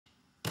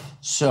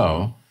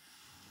So,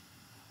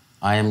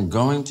 I am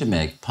going to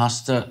make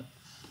pasta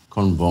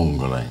con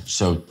vongole.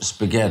 So,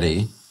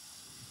 spaghetti.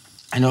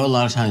 I know a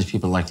lot of times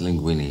people like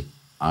linguine.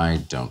 I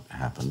don't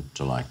happen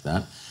to like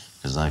that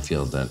because I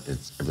feel that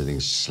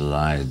everything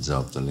slides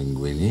off the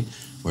linguine.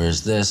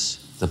 Whereas this,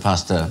 the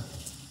pasta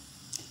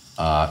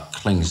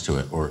clings to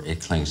it, or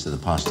it clings to the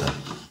pasta.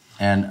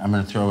 And I'm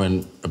gonna throw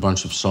in a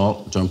bunch of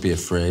salt. Don't be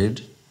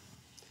afraid.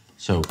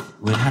 So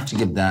we have to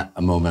give that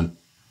a moment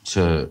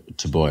to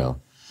boil.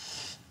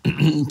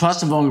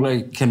 Pasta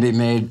vongole can be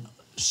made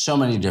so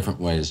many different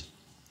ways.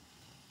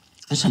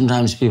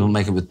 Sometimes people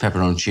make it with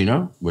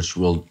peperoncino, which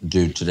we'll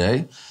do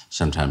today.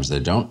 Sometimes they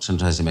don't.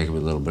 Sometimes they make it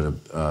with a little bit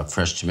of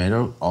fresh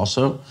tomato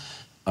also.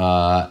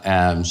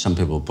 And some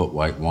people put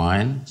white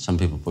wine. Some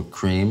people put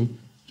cream.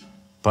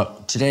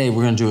 But today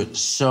we're gonna do it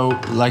so,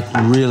 like,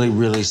 really,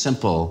 really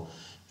simple.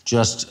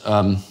 Just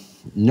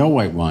no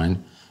white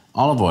wine,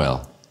 olive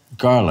oil,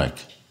 garlic,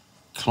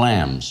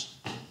 clams,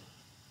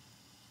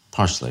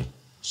 parsley,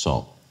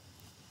 salt.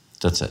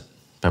 That's it,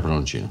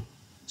 peperoncino.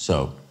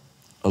 So,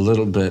 a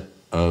little bit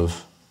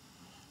of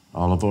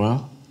olive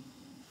oil.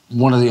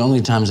 One of the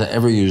only times I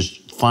ever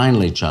used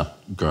finely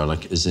chopped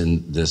garlic is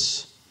in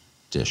this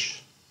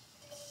dish.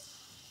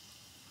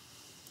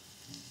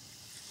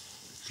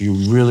 You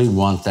really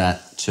want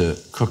that to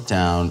cook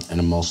down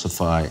and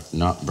emulsify,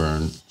 not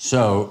burn.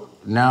 So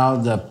now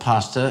the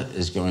pasta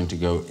is going to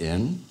go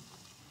in.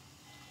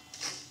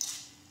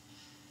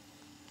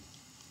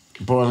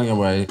 Boiling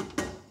away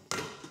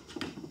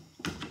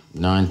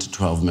 9 to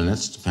 12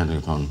 minutes, depending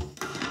upon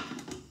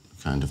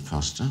the kind of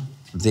pasta.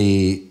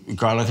 The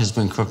garlic has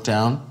been cooked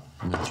down.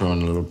 I'm gonna throw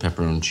in a little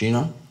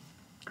peperoncino.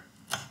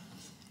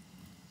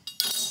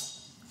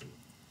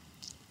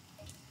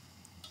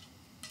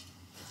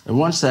 And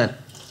once that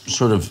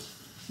sort of,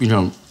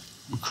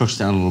 cooks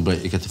down a little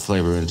bit, you get the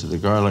flavor into the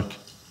garlic,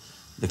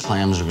 the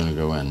clams are gonna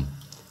go in.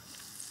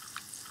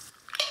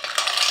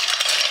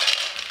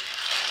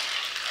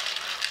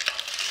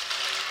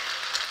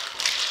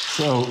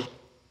 So,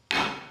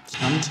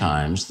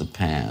 sometimes the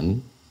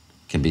pan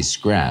can be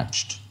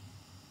scratched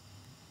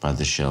by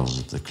the shells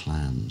of the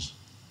clams,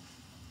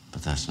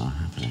 but that's not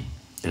happening,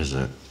 is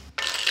it?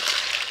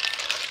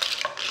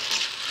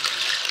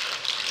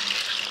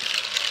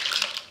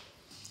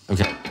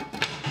 Okay,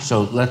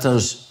 so let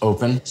those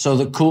open. So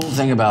the cool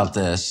thing about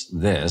this,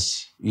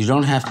 you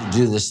don't have to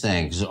do this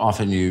thing, because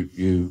often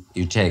you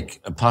take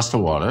a pasta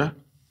water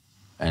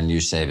and you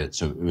save it,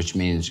 so which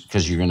means,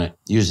 because you're gonna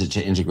use it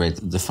to integrate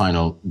the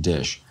final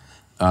dish.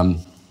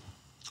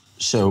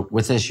 So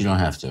with this, you don't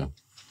have to.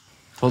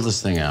 Pull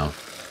this thing out,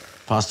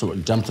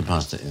 dump the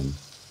pasta in.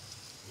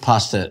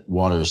 Pasta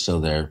water is still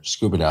there,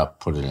 scoop it out,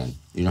 put it in.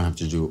 You don't have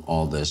to do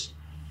all this.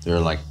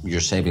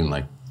 You're saving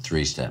like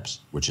 3 steps,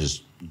 which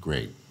is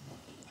great.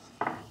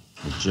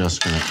 I'm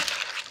just gonna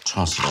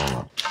toss it all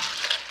up.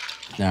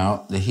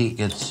 Now, the heat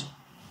gets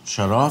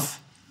shut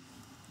off.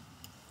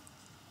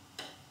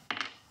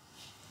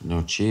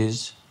 No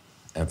cheese,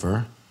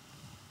 ever.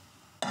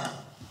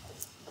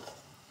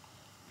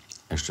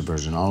 Extra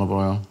virgin olive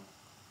oil.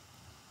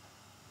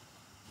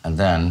 And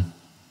then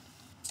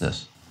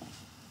this.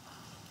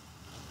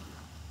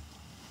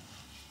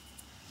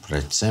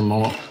 Sette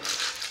Moma.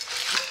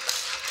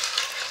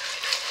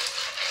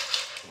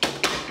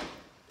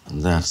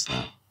 And that's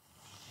that.